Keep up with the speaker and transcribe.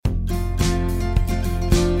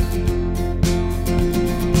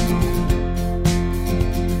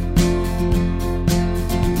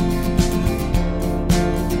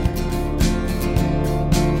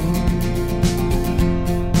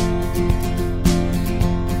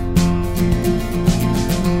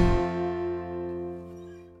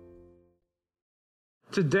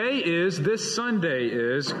This Sunday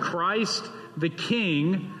is Christ the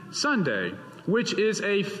King Sunday, which is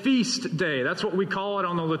a feast day. That's what we call it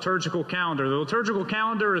on the liturgical calendar. The liturgical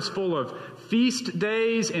calendar is full of feast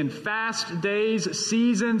days and fast days,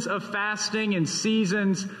 seasons of fasting and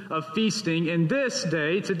seasons of feasting. And this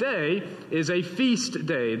day, today, is a feast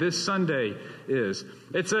day. This Sunday is.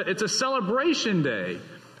 It's a celebration day.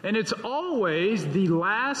 And it's always the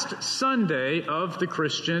last Sunday of the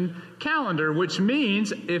Christian calendar, which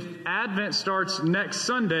means if Advent starts next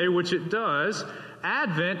Sunday, which it does,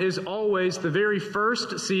 Advent is always the very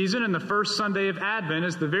first season, and the first Sunday of Advent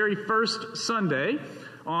is the very first Sunday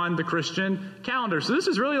on the Christian calendar. So this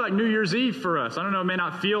is really like New Year's Eve for us. I don't know, it may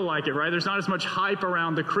not feel like it, right? There's not as much hype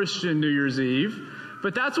around the Christian New Year's Eve,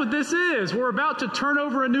 but that's what this is. We're about to turn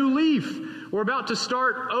over a new leaf. We're about to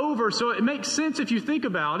start over. So it makes sense, if you think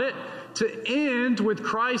about it, to end with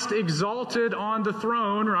Christ exalted on the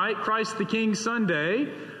throne, right? Christ the King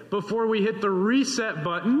Sunday, before we hit the reset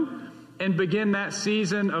button and begin that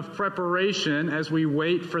season of preparation as we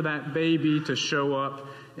wait for that baby to show up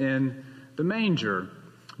in the manger.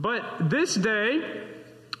 But this day,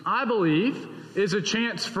 I believe, is a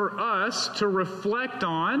chance for us to reflect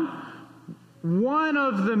on one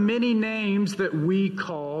of the many names that we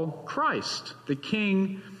call Christ, the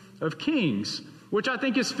King of Kings, which I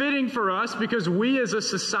think is fitting for us because we as a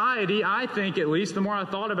society, I think at least, the more I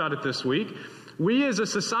thought about it this week, we as a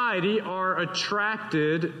society are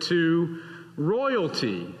attracted to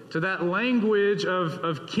royalty, to that language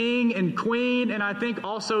of king and queen, and I think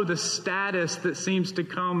also the status that seems to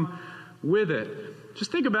come with it. Just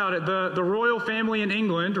think about it, the royal family in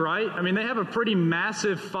England, right? I mean, they have a pretty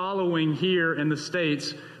massive following here in the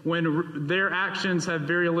States when their actions have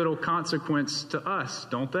very little consequence to us,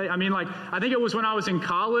 don't they? I mean, I think it was when I was in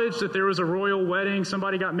college that there was a royal wedding,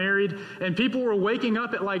 somebody got married, and people were waking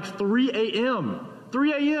up at 3 a.m.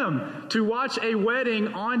 to watch a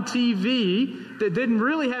wedding on TV that didn't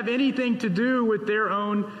really have anything to do with their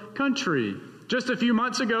own country. Just a few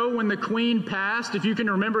months ago when the Queen passed, if you can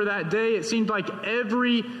remember that day, it seemed like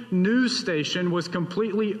every news station was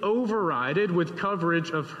completely overridden with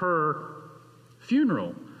coverage of her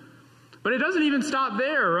funeral. But it doesn't even stop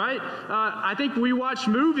there, right? I think we watch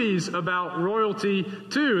movies about royalty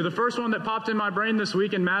too. The first one that popped in my brain this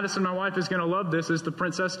week, and Madison, my wife, is going to love this, is The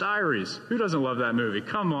Princess Diaries. Who doesn't love that movie?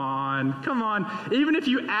 Come on. Even if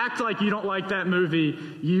you act like you don't like that movie,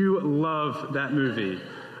 you love that movie.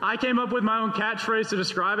 I came up with my own catchphrase to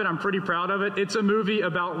describe it. I'm pretty proud of it. It's a movie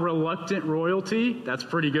about reluctant royalty. That's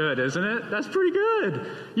pretty good, isn't it? That's pretty good.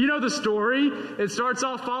 You know the story. It starts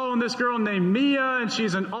off following this girl named Mia, and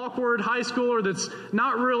she's an awkward high schooler that's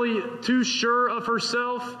not really too sure of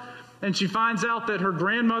herself. And she finds out that her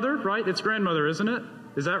grandmother, right? It's grandmother, isn't it?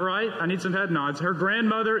 Is that right? I need some head nods. Her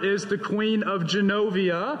grandmother is the Queen of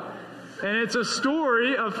Genovia. And it's a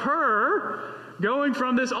story of her going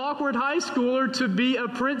from this awkward high schooler to be a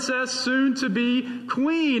princess, soon to be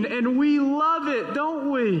queen. And we love it, don't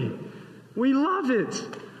we? We love it.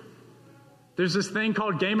 There's this thing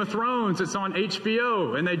called Game of Thrones. It's on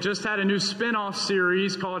HBO, and they just had a new spin-off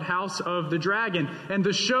series called House of the Dragon. And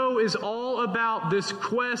the show is all about this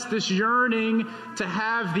quest, this yearning to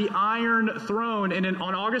have the Iron Throne. And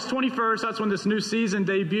on August 21st, that's when this new season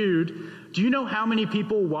debuted. Do you know how many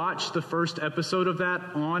people watched the first episode of that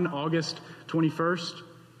on August 21st?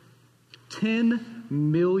 10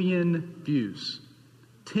 million views.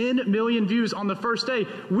 10 million views on the first day.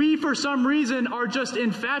 We, for some reason, are just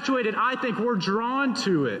infatuated. I think we're drawn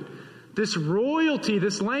to it. This royalty,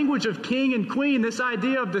 this language of king and queen, this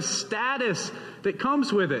idea of the status that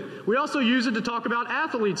comes with it. We also use it to talk about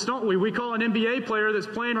athletes, don't we? We call an NBA player that's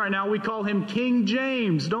playing right now, we call him King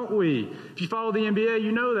James, don't we? If you follow the NBA,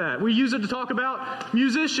 you know that. We use it to talk about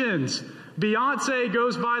musicians. Beyonce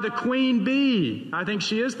goes by the Queen Bee. I think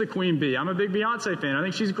she is the Queen Bee. I'm a big Beyonce fan. I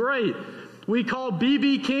think she's great. We call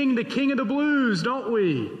B.B. King the King of the Blues, don't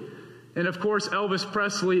we? And of course, Elvis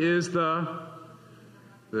Presley is the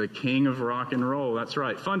king of rock and roll. That's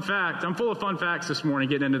right. Fun fact. I'm full of fun facts this morning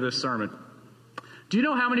getting into this sermon. Do you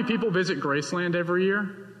know how many people visit Graceland every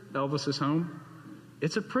year? Elvis's home?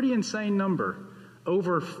 It's a pretty insane number.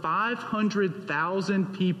 Over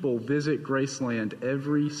 500,000 people visit Graceland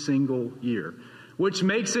every single year, which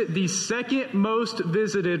makes it the second most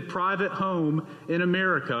visited private home in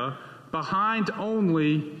America, behind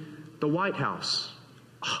only the White House.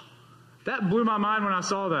 That blew my mind when I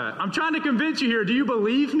saw that. I'm trying to convince you here. Do you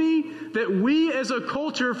believe me that we as a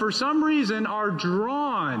culture, for some reason, are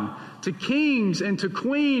drawn to kings and to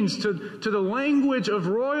queens, to the language of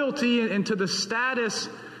royalty and to the status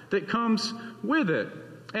that comes with it?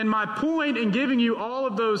 And my point in giving you all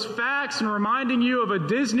of those facts and reminding you of a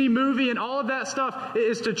Disney movie and all of that stuff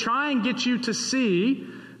is to try and get you to see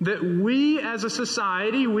that we as a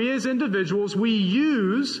society, we as individuals, we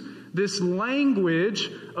use this language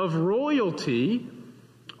of royalty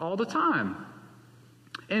all the time.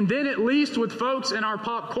 And then at least with folks in our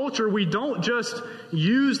pop culture, we don't just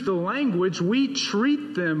use the language, we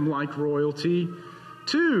treat them like royalty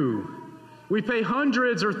too. We pay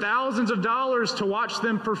hundreds or thousands of dollars to watch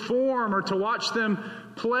them perform or to watch them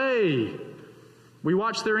play. We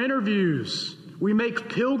watch their interviews. We make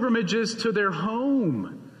pilgrimages to their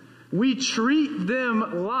home. We treat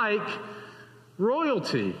them like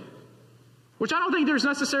royalty, which I don't think there's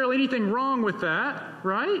necessarily anything wrong with that,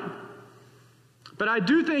 right? But I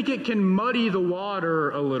do think it can muddy the water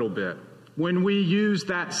a little bit when we use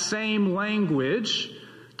that same language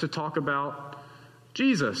to talk about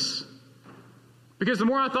Jesus. Because the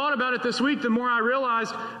more I thought about it this week, the more I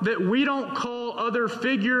realized that we don't call other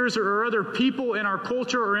figures or other people in our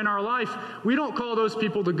culture or in our life, we don't call those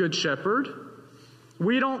people the Good Shepherd.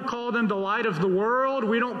 We don't call them the light of the world.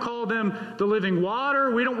 We don't call them the living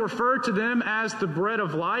water. We don't refer to them as the bread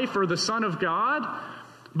of life or the Son of God.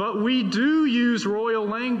 But we do use royal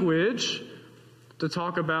language to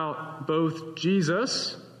talk about both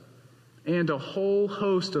Jesus and a whole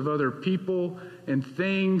host of other people and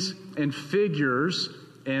things and figures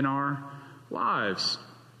in our lives.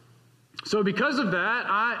 So because of that,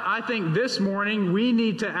 I think this morning we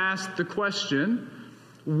need to ask the question,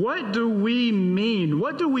 what do we mean?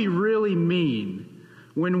 What do we really mean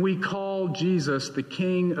when we call Jesus the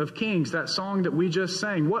King of Kings? That song that we just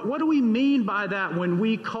sang. What do we mean by that when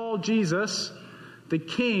we call Jesus the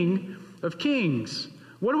King of Kings?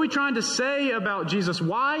 What are we trying to say about Jesus?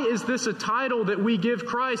 Why is this a title that we give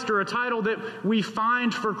Christ or a title that we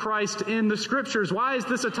find for Christ in the Scriptures? Why is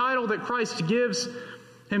this a title that Christ gives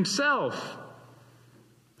himself?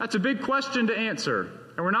 That's a big question to answer.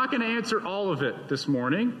 And we're not going to answer all of it this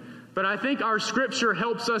morning, but I think our Scripture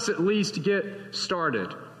helps us at least get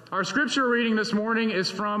started. Our Scripture reading this morning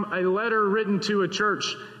is from a letter written to a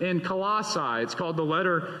church in Colossae. It's called the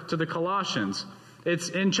letter to the Colossians. It's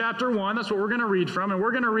in chapter 1. That's what we're going to read from. And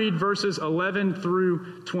we're going to read verses 11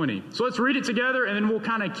 through 20. So let's read it together, and then we'll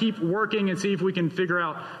kind of keep working and see if we can figure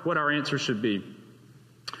out what our answer should be.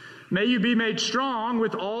 May you be made strong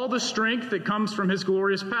with all the strength that comes from his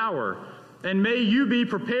glorious power. And may you be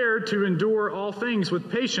prepared to endure all things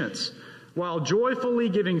with patience, while joyfully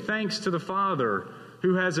giving thanks to the Father,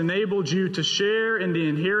 who has enabled you to share in the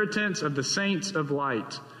inheritance of the saints of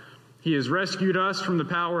light. He has rescued us from the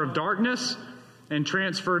power of darkness and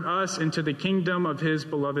transferred us into the kingdom of his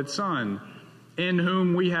beloved Son, in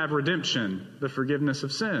whom we have redemption, the forgiveness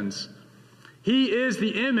of sins. He is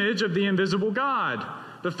the image of the invisible God,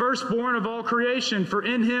 the firstborn of all creation, for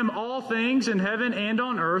in him all things in heaven and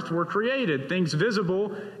on earth were created, things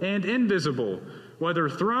visible and invisible, whether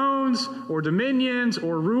thrones or dominions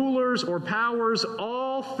or rulers or powers,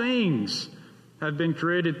 all things have been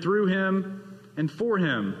created through him and for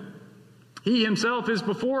him. He himself is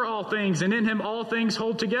before all things, and in him all things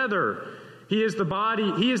hold together. He is the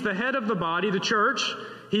body, he is the head of the body, the church.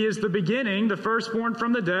 He is the beginning, the firstborn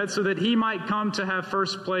from the dead, so that he might come to have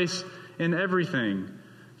first place in everything.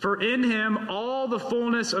 For in him all the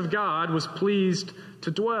fullness of God was pleased to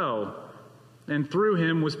dwell, and through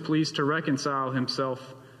him was pleased to reconcile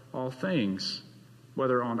himself all things,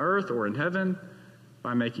 whether on earth or in heaven,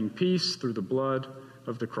 by making peace through the blood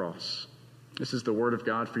of the cross. This is the word of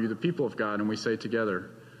God for you, the people of God, and we say together,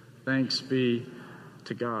 thanks be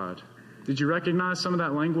to God. Did you recognize some of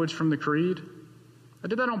that language from the Creed? I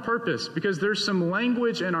did that on purpose because there's some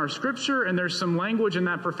language in our Scripture and there's some language in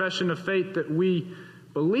that profession of faith that we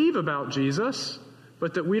believe about Jesus,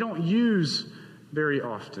 but that we don't use very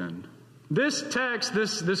often. This text,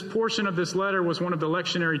 this portion of this letter was one of the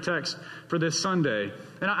lectionary texts for this Sunday.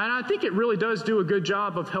 And I think it really does do a good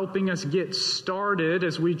job of helping us get started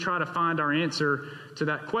as we try to find our answer to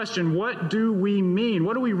that question. What do we mean?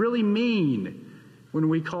 What do we really mean when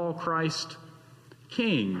we call Christ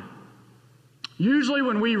King? Usually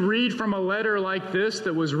when we read from a letter like this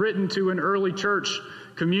that was written to an early church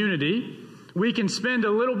community, we can spend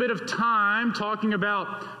a little bit of time talking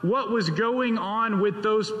about what was going on with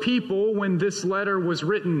those people when this letter was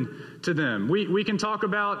written to them. We can talk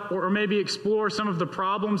about or maybe explore some of the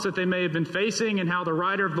problems that they may have been facing and how the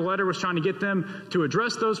writer of the letter was trying to get them to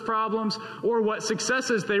address those problems, or what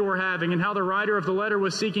successes they were having and how the writer of the letter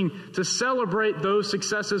was seeking to celebrate those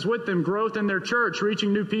successes with them, growth in their church,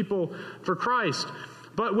 reaching new people for Christ.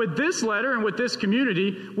 But with this letter and with this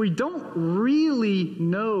community, we don't really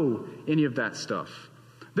know any of that stuff.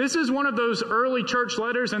 This is one of those early church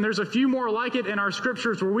letters, and there's a few more like it in our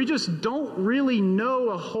scriptures where we just don't really know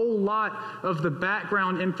a whole lot of the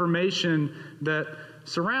background information that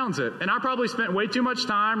surrounds it. And I probably spent way too much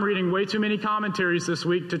time reading way too many commentaries this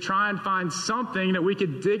week to try and find something that we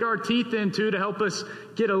could dig our teeth into to help us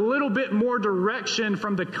get a little bit more direction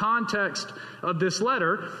from the context of this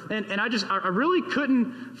letter. And I really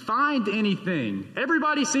couldn't find anything.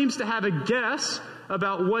 Everybody seems to have a guess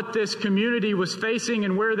about what this community was facing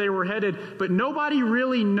and where they were headed, but nobody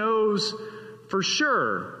really knows for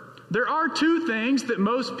sure. There are two things that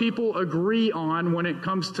most people agree on when it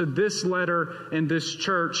comes to this letter and this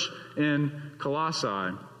church in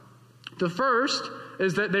Colossae. The first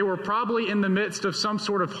is that they were probably in the midst of some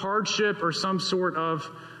sort of hardship or some sort of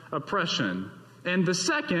oppression. And the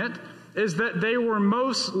second is that they were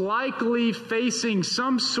most likely facing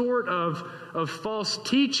some sort of false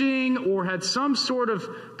teaching or had some sort of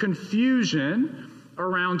confusion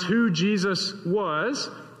around who Jesus was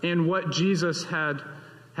and what Jesus had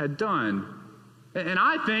done. And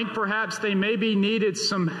I think perhaps they maybe needed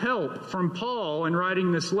some help from Paul in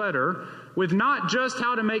writing this letter with not just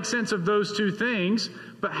how to make sense of those two things,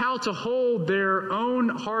 but how to hold their own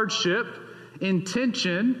hardship in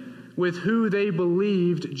tension with who they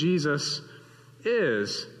believed Jesus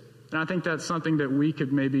is. And I think that's something that we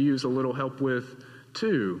could maybe use a little help with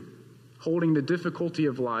too. Holding the difficulty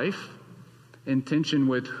of life in tension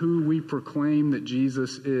with who we proclaim that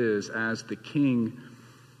Jesus is as the King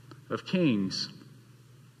of Kings.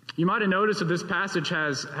 You might have noticed that this passage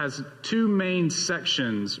has two main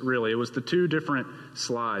sections, really. It was the two different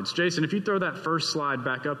slides. Jason, if you throw that first slide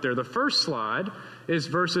back up there. The first slide is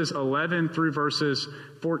verses 11 through verses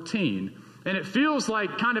 14. And it feels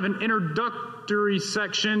like kind of an introductory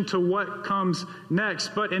section to what comes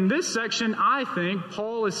next. But in this section, I think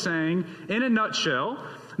Paul is saying, in a nutshell,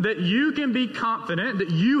 that you can be confident that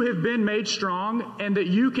you have been made strong and that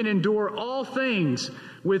you can endure all things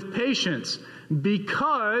with patience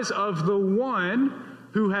because of the one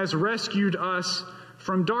who has rescued us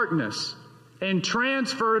from darkness and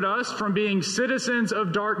transferred us from being citizens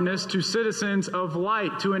of darkness to citizens of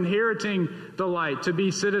light, to inheriting the light, to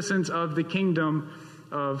be citizens of the kingdom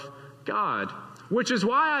of God. Which is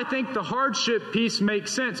why I think the hardship piece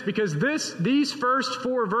makes sense, because these first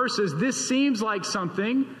four verses, this seems like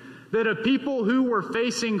something that a people who were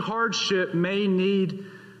facing hardship may need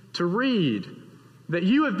to read. That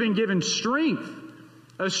you have been given strength,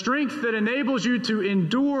 a strength that enables you to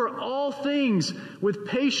endure all things with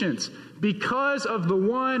patience because of the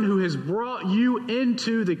one who has brought you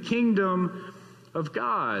into the kingdom of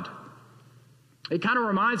God. It kind of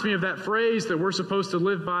reminds me of that phrase that we're supposed to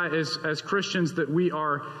live by as Christians, that we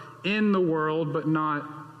are in the world but not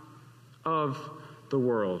of the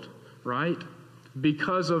world, right?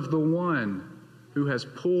 Because of the one who has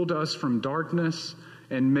pulled us from darkness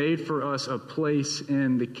and made for us a place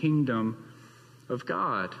in the kingdom of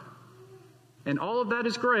God. And all of that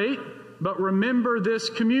is great, but remember this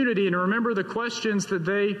community and remember the questions that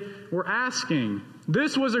they were asking.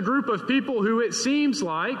 This was a group of people who, it seems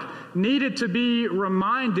like, needed to be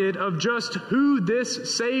reminded of just who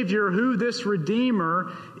this Savior, who this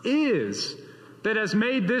Redeemer is, that has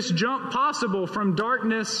made this jump possible from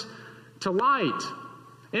darkness to light.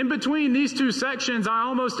 In between these two sections, I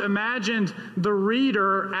almost imagined the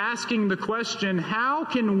reader asking the question, how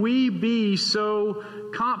can we be so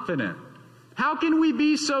confident? How can we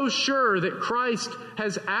be so sure that Christ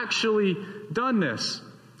has actually done this?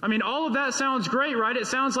 I mean, all of that sounds great, right? It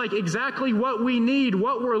sounds like exactly what we need,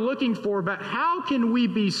 what we're looking for, but how can we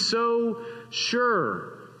be so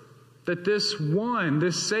sure that this one,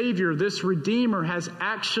 this Savior, this Redeemer has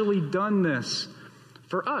actually done this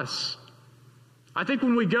for us? I think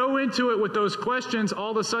when we go into it with those questions,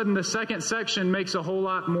 all of a sudden the second section makes a whole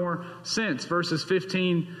lot more sense, verses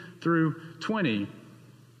 15 through 20.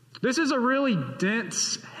 This is a really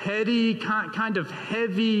dense, heady, kind of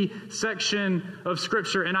heavy section of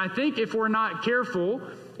Scripture, and I think if we're not careful,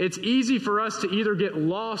 it's easy for us to either get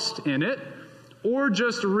lost in it or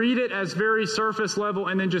just read it as very surface level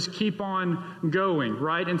and then just keep on going,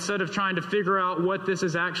 right? Instead of trying to figure out what this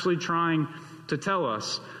is actually trying to tell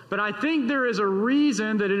us. But I think there is a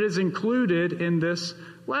reason that it is included in this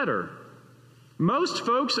letter. Most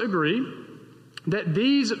folks agree that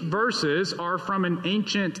these verses are from an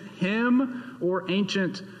ancient hymn or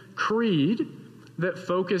ancient creed that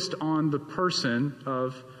focused on the person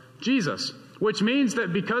of Jesus, which means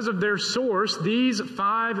that because of their source, these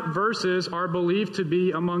 5 verses are believed to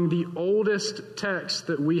be among the oldest texts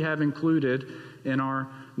that we have included in our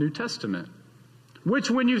New Testament.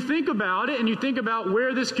 Which, when you think about it and you think about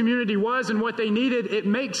where this community was and what they needed, it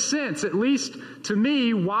makes sense, at least to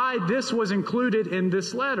me, why this was included in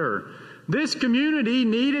this letter. This community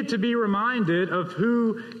needed to be reminded of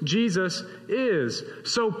who Jesus is.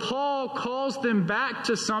 So Paul calls them back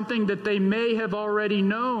to something that they may have already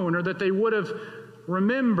known or that they would have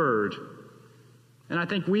remembered. And I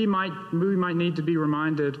think we might need to be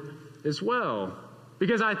reminded as well.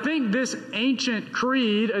 Because I think this ancient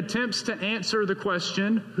creed attempts to answer the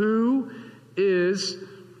question, who is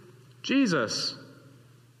Jesus?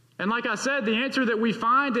 And like I said, the answer that we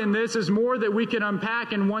find in this is more that we can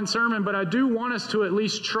unpack in one sermon, but I do want us to at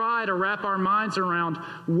least try to wrap our minds around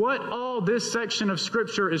what all this section of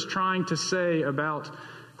Scripture is trying to say about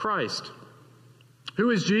Christ. Who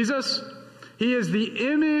is Jesus? He is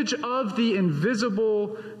the image of the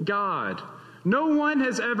invisible God. No one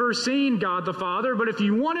has ever seen God the Father, but if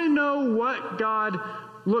you want to know what God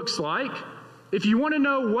looks like, if you want to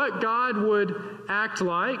know what God would act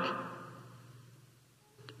like,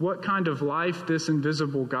 what kind of life this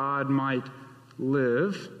invisible God might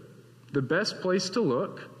live, the best place to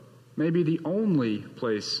look, maybe the only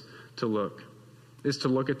place to look, is to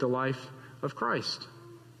look at the life of Christ.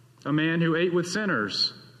 A man who ate with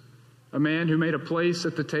sinners, a man who made a place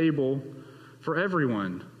at the table for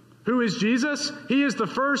everyone. Who is Jesus? He is the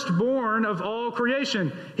firstborn of all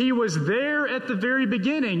creation. He was there at the very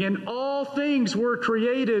beginning, and all things were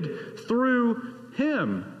created through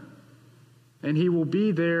him. And he will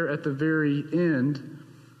be there at the very end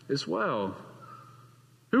as well.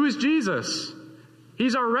 Who is Jesus?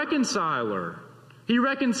 He's our reconciler. He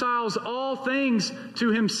reconciles all things to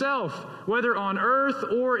himself, whether on earth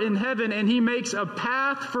or in heaven, and he makes a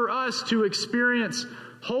path for us to experience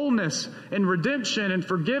wholeness and redemption and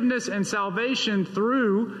forgiveness and salvation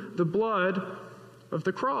through the blood of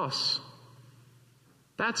the cross.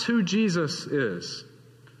 That's who Jesus is.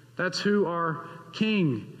 That's who our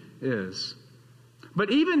King is.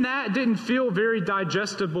 But even that didn't feel very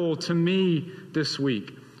digestible to me this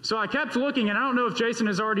week. So I kept looking, and I don't know if Jason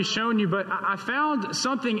has already shown you, but I found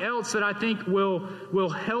something else that I think will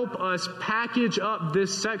help us package up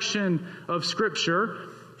this section of Scripture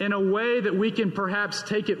in a way that we can perhaps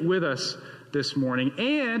take it with us this morning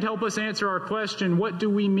and help us answer our question, what do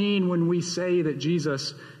we mean when we say that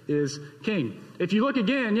Jesus is King? If you look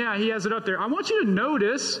again, he has it up there. I want you to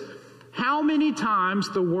notice how many times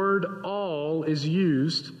the word all is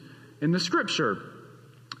used in the Scripture.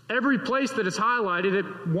 Every place that is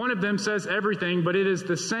highlighted, one of them says everything, but it is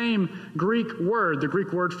the same Greek word, the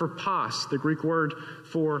Greek word for pas, the Greek word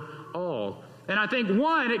for all. And I think,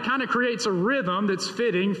 one, it kind of creates a rhythm that's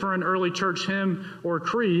fitting for an early church hymn or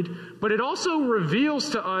creed, but it also reveals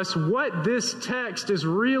to us what this text is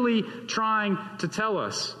really trying to tell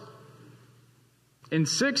us. In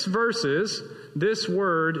 6 verses, this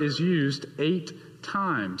word is used 8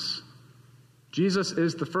 times. Jesus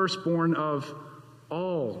is the firstborn of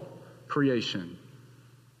all creation.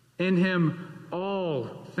 In him,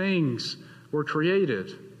 all things were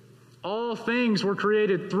created. All things were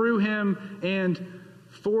created through him and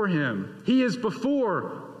for him. He is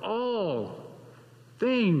before all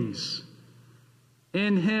things.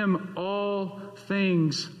 In him, all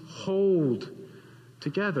things hold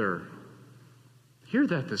together. Hear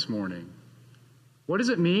that this morning. What does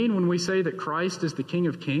it mean when we say that Christ is the King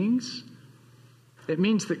of Kings? It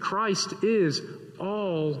means that Christ is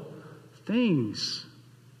all things.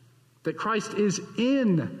 That Christ is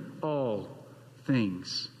in all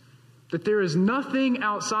things. That there is nothing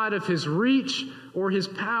outside of his reach or his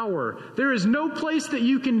power. There is no place that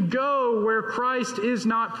you can go where Christ is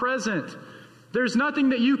not present. There's nothing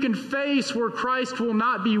that you can face where Christ will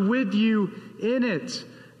not be with you in it.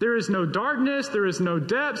 There is no darkness, there is no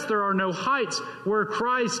depths, there are no heights where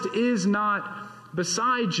Christ is not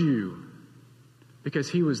beside you. Because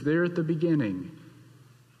he was there at the beginning.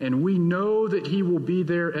 And we know that he will be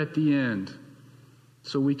there at the end.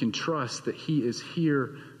 So we can trust that he is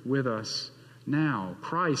here with us now.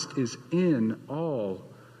 Christ is in all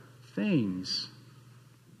things.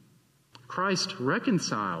 Christ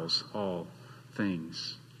reconciles all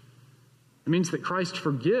things. It means that Christ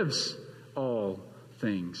forgives all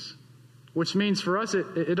things. Which means for us,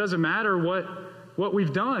 it doesn't matter what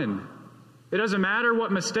we've done. It doesn't matter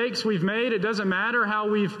what mistakes we've made. It doesn't matter how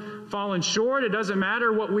we've fallen short. It doesn't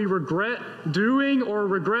matter what we regret doing or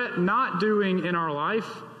regret not doing in our life.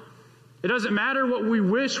 It doesn't matter what we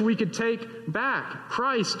wish we could take back.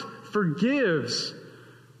 Christ forgives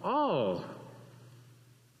all.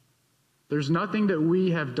 There's nothing that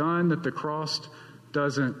we have done that the cross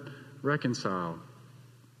doesn't reconcile.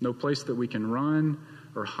 No place that we can run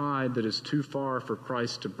or hide that is too far for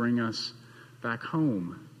Christ to bring us back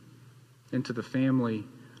home into the family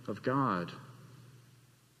of God.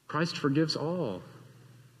 Christ forgives all.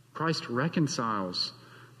 Christ reconciles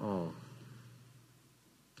all.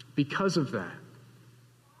 Because of that,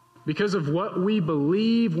 because of what we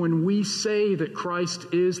believe when we say that Christ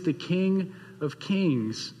is the King of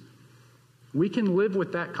Kings, we can live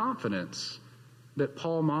with that confidence that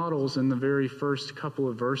Paul models in the very first couple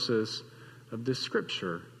of verses of this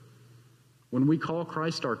scripture. When we call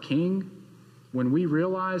Christ our King, when we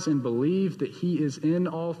realize and believe that He is in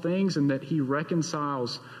all things and that He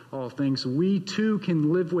reconciles all things, we too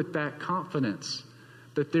can live with that confidence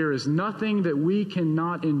that there is nothing that we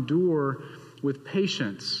cannot endure with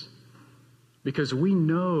patience, because we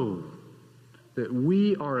know that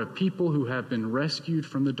we are a people who have been rescued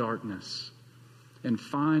from the darkness and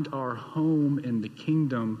find our home in the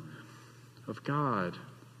kingdom of God.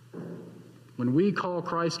 When we call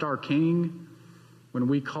Christ our King, when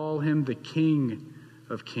we call Him the King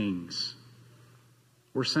of Kings,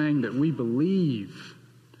 we're saying that we believe,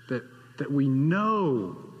 that we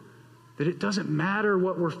know that it doesn't matter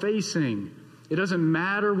what we're facing. It doesn't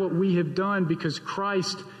matter what we have done, because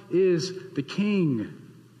Christ is the King.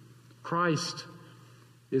 Christ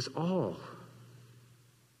is all.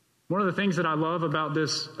 One of the things that I love about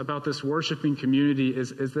this worshiping community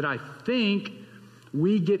is that I think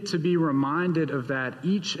we get to be reminded of that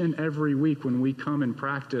each and every week when we come and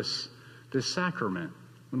practice this sacrament,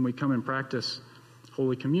 when we come and practice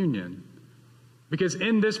Holy Communion. Because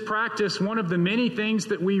in this practice, one of the many things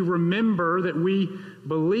that we remember, that we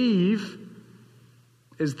believe,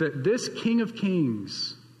 is that this King of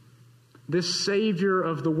Kings, this Savior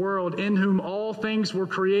of the world, in whom all things were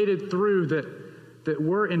created through, that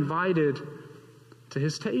we're invited to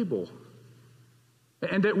His table.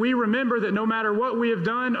 And that we remember that no matter what we have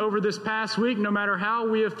done over this past week, no matter how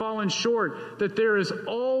we have fallen short, that there is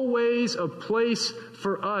always a place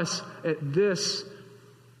for us at this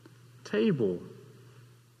table.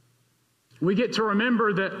 We get to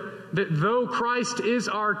remember that though Christ is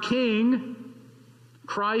our King,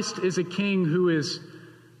 Christ is a King who is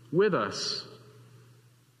with us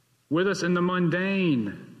in the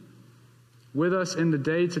mundane, with us in the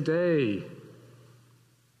day-to-day,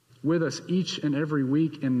 with us each and every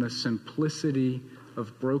week in the simplicity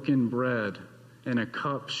of broken bread and a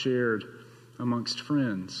cup shared amongst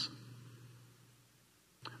friends.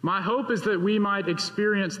 My hope is that we might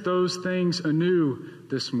experience those things anew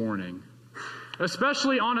this morning,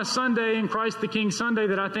 especially on a Sunday, in Christ the King Sunday,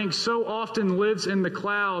 that I think so often lives in the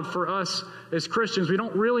cloud for us as Christians. We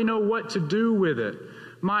don't really know what to do with it.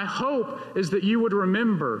 My hope is that you would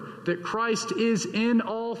remember that Christ is in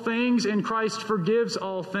all things and Christ forgives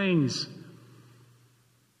all things.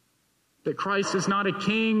 That Christ is not a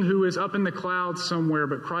king who is up in the clouds somewhere,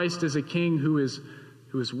 but Christ is a king who is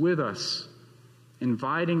with us,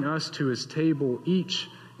 inviting us to His table each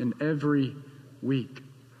and every week.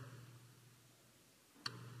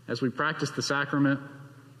 As we practice the sacrament,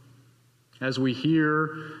 as we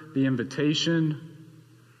hear the invitation,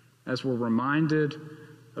 as we're reminded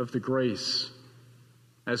of the grace,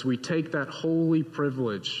 as we take that holy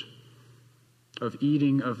privilege of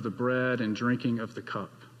eating of the bread and drinking of the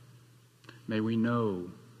cup, may we know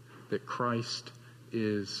that Christ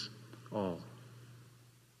is all.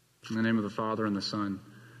 In the name of the Father, and the Son,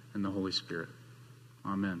 and the Holy Spirit.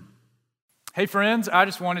 Amen. Hey friends, I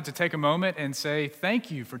just wanted to take a moment and say thank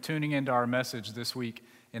you for tuning into our message this week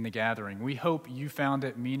in the gathering. We hope you found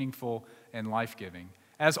it meaningful and life-giving.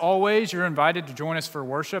 As always, you're invited to join us for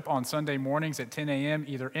worship on Sunday mornings at 10 a.m.,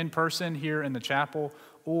 either in person here in the chapel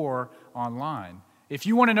or online. If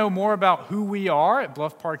you want to know more about who we are at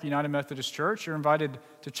Bluff Park United Methodist Church, you're invited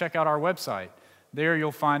to check out our website. There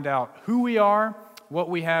you'll find out who we are, what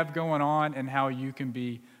we have going on, and how you can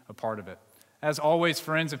be a part of it. As always,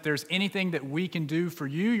 friends, if there's anything that we can do for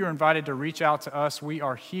you, you're invited to reach out to us. We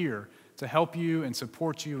are here to help you and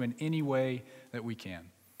support you in any way that we can.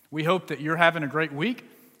 We hope that you're having a great week,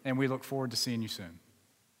 and we look forward to seeing you soon.